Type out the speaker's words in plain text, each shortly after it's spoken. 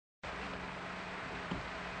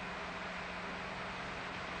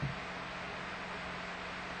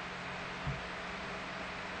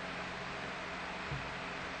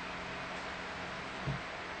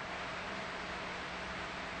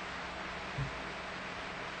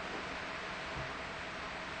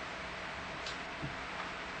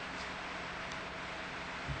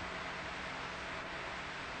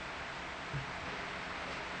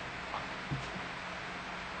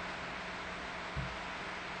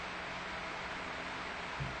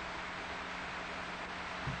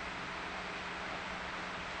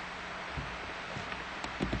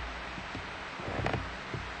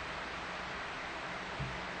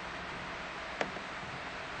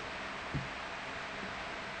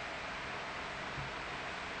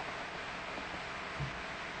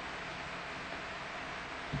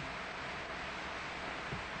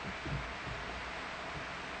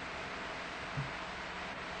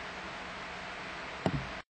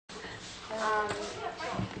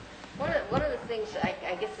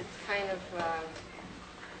I guess it's kind of,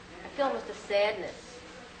 I feel almost a sadness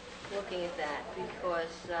looking at that,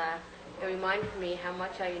 because it reminded me how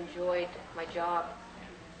much I enjoyed my job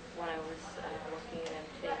when I was working at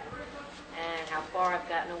MT, and how far I've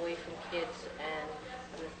gotten away from kids and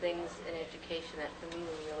the things in education that for me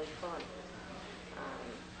were really fun.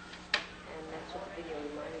 And that's what the video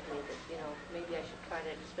reminded me, that, you know, maybe I should try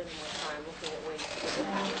to spend more time looking at ways to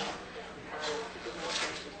do more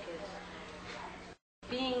things with kids.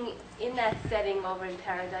 Being in that setting over in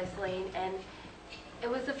Paradise Lane, and it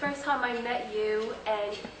was the first time I met you,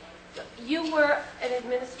 and you were an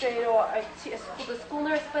administrator or a school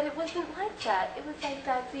nurse, but it wasn't like that. It was like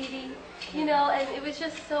that, Dee, you know, and it was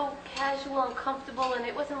just so casual and comfortable, and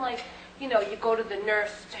it wasn't like, you know, you go to the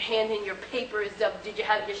nurse to hand in your papers of, did you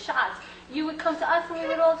have your shots? You would come to us and we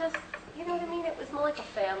would all just, you know what I mean? It was more like a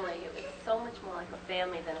family. It was so much more like a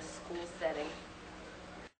family than a school setting.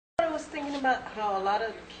 I was thinking about how a lot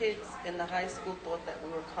of kids in the high school thought that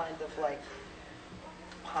we were kind of like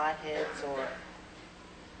potheads or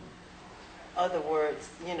other words,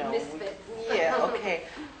 you know. Misfits. Yeah, okay.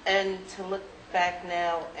 And to look back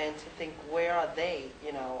now and to think, where are they?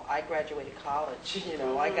 You know, I graduated college, you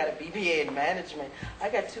know, I got a BBA in management. I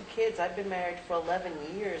got 2 kids. I've been married for 11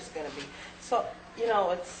 years, going to be. So, you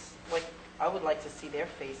know, it's like, I would like to see their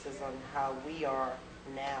faces on how we are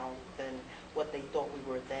now than what they thought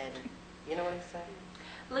we were then. You know what I'm saying?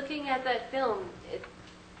 Looking at that film,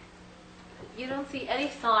 you don't see any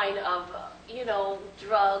sign of, you know,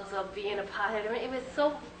 drugs, of being a pothead. I mean, it was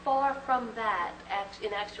so far from that,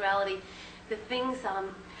 in actuality. The things, I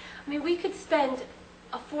mean, we could spend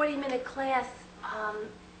a 40-minute class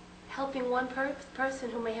helping one person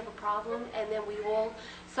who may have a problem, and then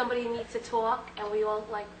somebody needs to talk, and we all,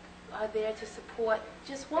 like, are there to support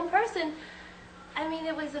just one person. I mean,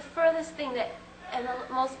 it was the furthest thing that, and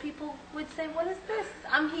most people would say, what is this?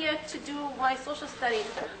 I'm here to do my social studies.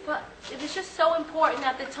 But it was just so important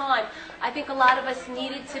at the time. I think a lot of us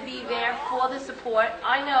needed to be there for the support.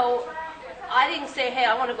 I know I didn't say, hey,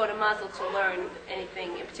 I want to go to Maslow to learn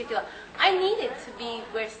anything in particular. I needed to be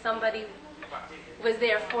where somebody was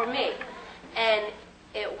there for me. And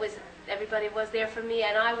everybody was there for me,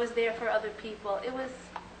 and I was there for other people. It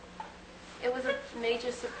was a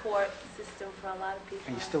major support system for a lot of people.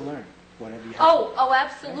 And you still learn whatever you have. Oh,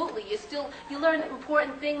 absolutely. You learn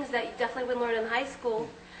important things that you definitely wouldn't learn in high school.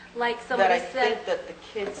 Like somebody said. That I think that the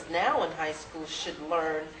kids now in high school should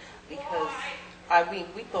learn, because, I mean,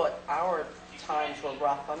 we thought our times were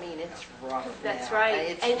rough. I mean, it's rough now. That's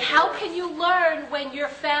right. And how can you learn when your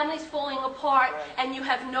family's falling apart and you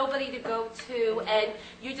have nobody to go to and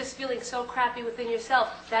you're just feeling so crappy within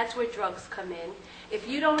yourself? That's where drugs come in. If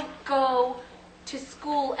you don't go to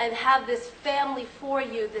school and have this family for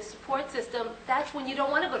you, this support system, that's when you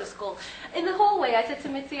don't want to go to school. In the hallway, I said to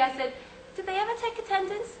Mitzi, I said, did they ever take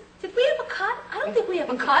attendance? Did we have a cut? I don't think we have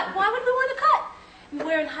a cut. Why would we want a cut?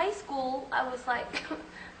 Where in high school, I was like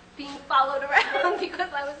being followed around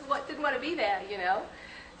because I didn't want to be there, you know.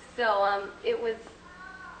 So it was,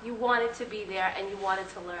 you wanted to be there and you wanted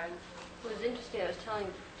to learn. What was interesting, I was telling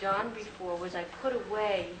John before, was I put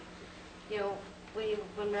away, you know,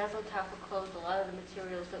 when Maslow-Toffler closed, a lot of the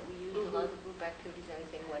materials that we used, a lot of the group activities,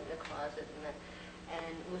 everything went in the closet.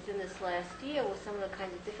 And within this last year, with some of the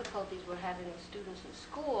kinds of difficulties we're having with students in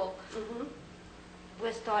school,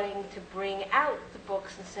 we're starting to bring out the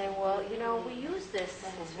books and saying, well, you know, we used this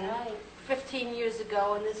 15 years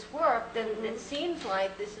ago and this worked, and it seems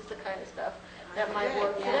like this is the kind of stuff that might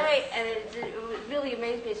work today. And it really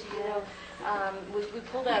amazed me. So, you know, we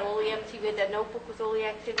pulled out all the we had that notebook with all the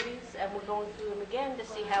activities, and we're going through them again to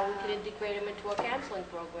see how we could integrate them into our counseling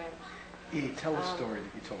program. Edie, tell the story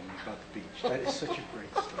that you told me about the beach. That is such a great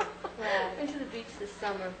story. I went to the beach this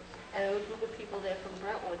summer, and there were a group of people there from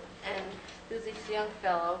Brentwood, and there was this young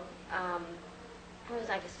fellow, I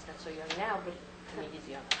guess he's not so young now, but to me he's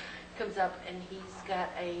young, comes up and he's got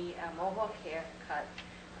a mohawk haircut,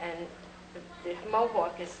 and the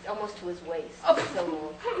mohawk is almost to his waist, so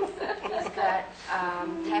long. He's got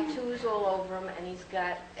tattoos all over him, and he's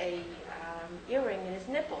got a earring in his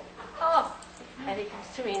nipple. And he comes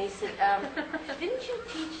to me and he said, didn't you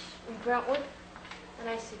teach in Brentwood? And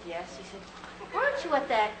I said, yes. He said, weren't you at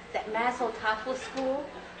that Maslow-Toffler school?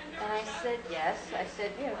 And I said, yes. I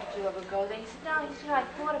said, you know, did you ever go there? He said, no. He said, I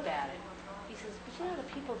thought about it. He says, but you know, the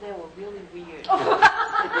people there were really weird. Who's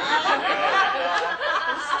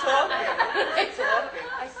talking?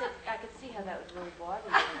 I said, I could see how that would really bother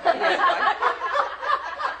you.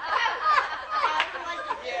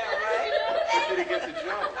 Did he get the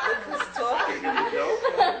joke? Who's talking?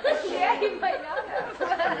 Yeah, he might not have.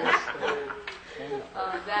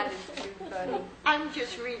 That is true. funny. I'm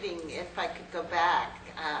just reading if I could go back.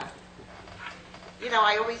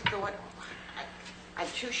 I always thought, I'm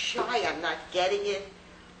too shy, I'm not getting it.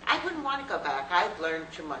 I wouldn't want to go back. I've learned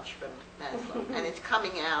too much from Maslow, and it's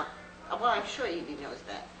coming out. Well, I'm sure Evie knows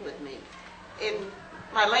that with me. In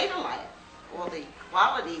my later life, all the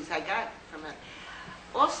qualities I got from it.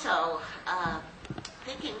 Also,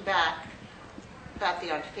 thinking back about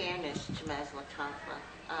the unfairness to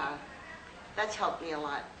Maslow-Toffler, that's helped me a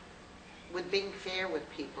lot with being fair with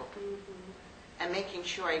people and making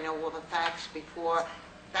sure I know all the facts before.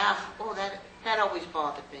 That always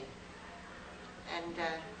bothered me. And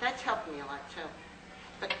that's helped me a lot, too.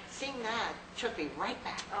 But seeing that took me right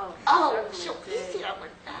back. Oh, so did. easy I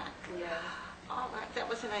went back. Yeah. Oh, that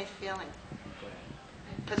was a nice feeling.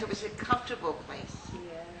 Because it was a comfortable place.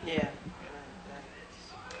 Yeah. Yeah.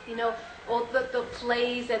 You know, all the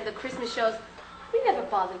plays and the Christmas shows, we never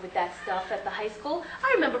bothered with that stuff at the high school.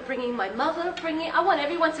 I remember bringing my mother, I want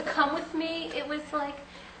everyone to come with me. It was like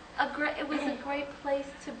it was a great place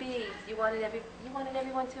to be. You wanted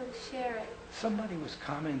everyone to share it. Somebody was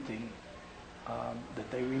commenting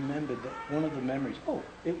that they remembered that one of the memories,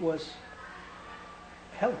 it was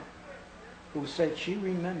Helen, who said she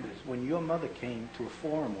remembers when your mother came to a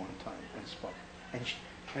forum one time and spoke.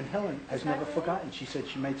 And Helen has never forgotten. She said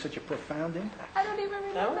she made such a profound impact. I don't even I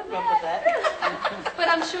remember don't remember that. But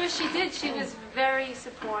I'm sure she did. She was very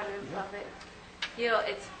supportive of it.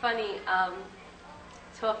 It's funny,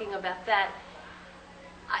 talking about that.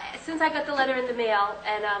 Since I got the letter in the mail,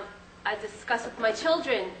 and I discussed with my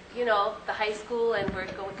children, the high school, and we're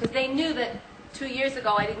going, because they knew that 2 years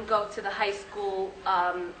ago I didn't go to the high school,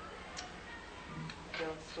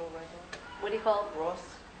 what do you call it? Ross?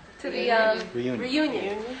 To the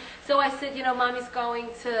Reunion. So I said, Mommy's going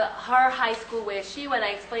to her high school where she went.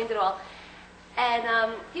 I explained it all. And,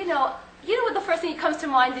 what the first thing that comes to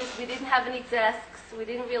mind is we didn't have any desks. We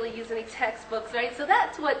didn't really use any textbooks, right? So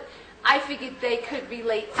that's what I figured they could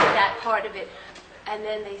relate to that part of it. And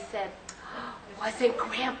then they said, wasn't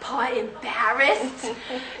Grandpa embarrassed?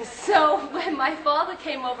 So when my father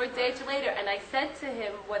came over a day or two later and I said to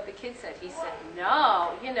him what the kid said, he said,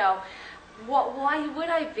 no, why would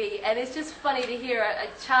I be? And it's just funny to hear a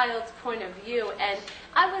child's point of view. And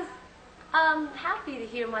I was happy to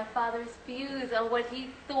hear my father's views on what he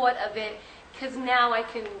thought of it, because now I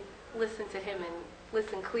can listen to him and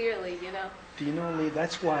listen clearly, Do you know, Lee,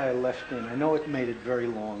 that's why I left in, I know it made it very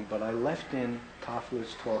long, but I left in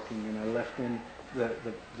Toffler's talking, and I left in the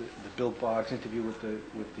Bill Boggs interview with the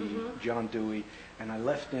John Dewey, and I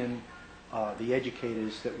left in the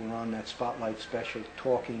educators that were on that Spotlight special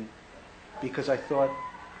talking, because I thought,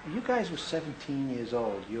 you guys were 17 years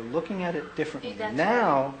old. You're looking at it differently. That's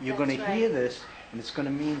now right. you're going to hear this, and it's going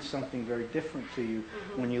to mean something very different to you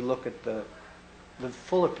when you look at the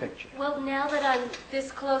fuller picture. Well, now that I'm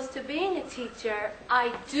this close to being a teacher,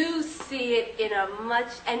 I do see it in a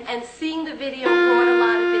much, and seeing the video brought a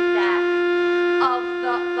lot of it back, of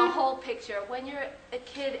the whole picture. When you're a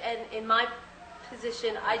kid, and in my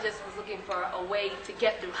position, I just was looking for a way to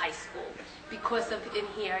get through high school because of in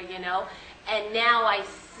here, and now I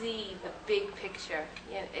see the big picture.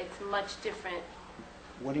 It's much different.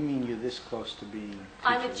 What do you mean you're this close to being a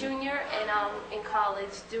I'm a teacher? junior and in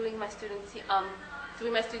college doing my student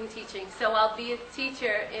teaching. So I'll be a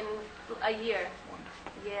teacher in a year.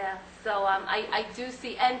 Wonderful. Yeah. So I do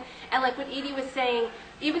see, and like what Edie was saying,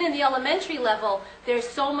 even in the elementary level, there's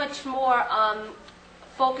so much more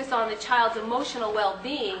focus on the child's emotional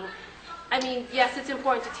well-being. I mean, yes, it's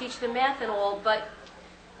important to teach them math and all, but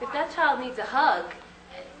if that child needs a hug,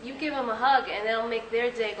 you give them a hug and it'll make their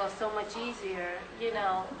day go so much easier.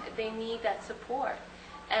 They need that support.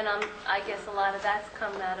 And I guess a lot of that's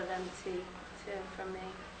come out of MT, too, for me.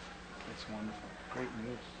 That's wonderful. Great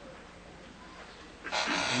news.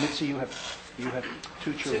 And Mitzi, you have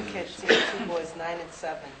two children. 2 kids, 2 boys, 9 and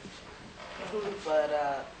 7.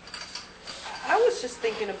 But I was just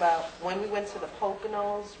thinking about when we went to the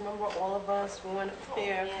Poconos, remember all of us, we went up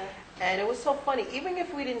there, and it was so funny. Even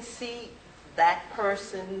if we didn't see that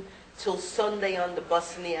person till Sunday on the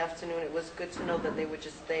bus in the afternoon, it was good to know that they were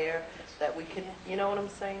just there, that we could, you know what I'm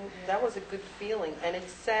saying? That was a good feeling. And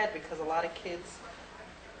it's sad because a lot of kids,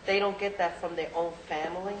 they don't get that from their own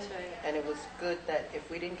family. And it was good that if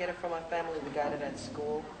we didn't get it from our family, we got it at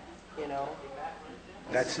school,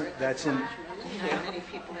 That's in. Many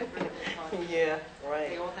people have been Yeah, right.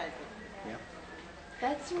 They all had it. Yeah.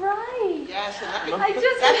 That's right. Yes, and I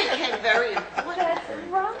just- that became very important. That's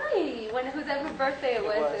right. Whose birthday it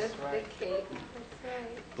was, was, it was right. big cake. That's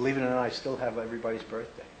right. Believe it or not, I still have everybody's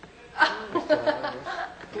birthday. I still have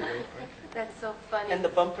it. That's so funny. And the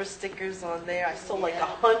bumper stickers on there, I sold like Yeah.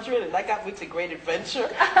 100, and that got me to Great Adventure.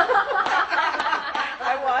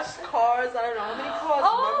 I washed cars, I don't know how many cars,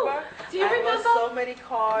 Oh, remember? do you I remember? washed so many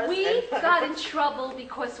cars. We and- got in trouble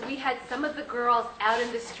because we had some of the girls out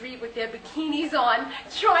in the street with their bikinis on,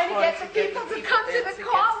 trying to get the people to come to the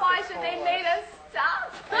car wash, and they made us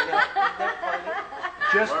stop. I know, isn't that funny?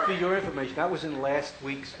 Just for your information, that was in last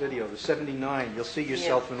week's video, the 79. You'll see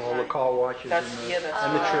yourself in all the car washes That's- and yeah, that's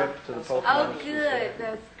and the right. trip to the Oh, Oh, Poconos. was good. there.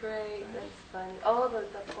 That's great. That's funny. Oh, the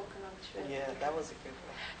Pocono trip. Yeah, that was a good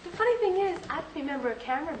one. The funny thing is, I don't remember a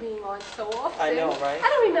camera being on so often. I know, right? I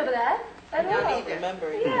don't remember that at I all. don't remember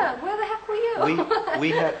it. Yeah, where the heck were you? We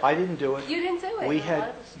had, I didn't do it. You didn't do it. We A lot had,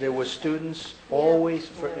 of us there were students always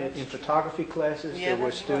in photography classes, Yeah, there were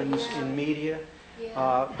that's right. students in media,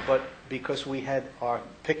 Yeah. but because we had our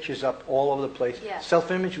pictures up all over the place, Yeah.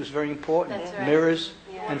 self-image was very important. That's right. Mirrors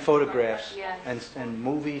Yeah. and photographs Yes. and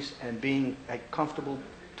movies and being comfortable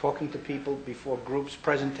talking to people before groups,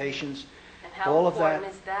 presentations. And how all of important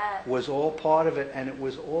that is that? was all part of it, and it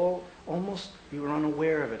was all almost, you were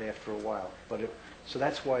unaware of it after a while. So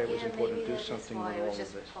that's why it was Yeah, important maybe to do that is something why. with It all was of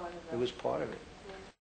just this. part of It was part of it.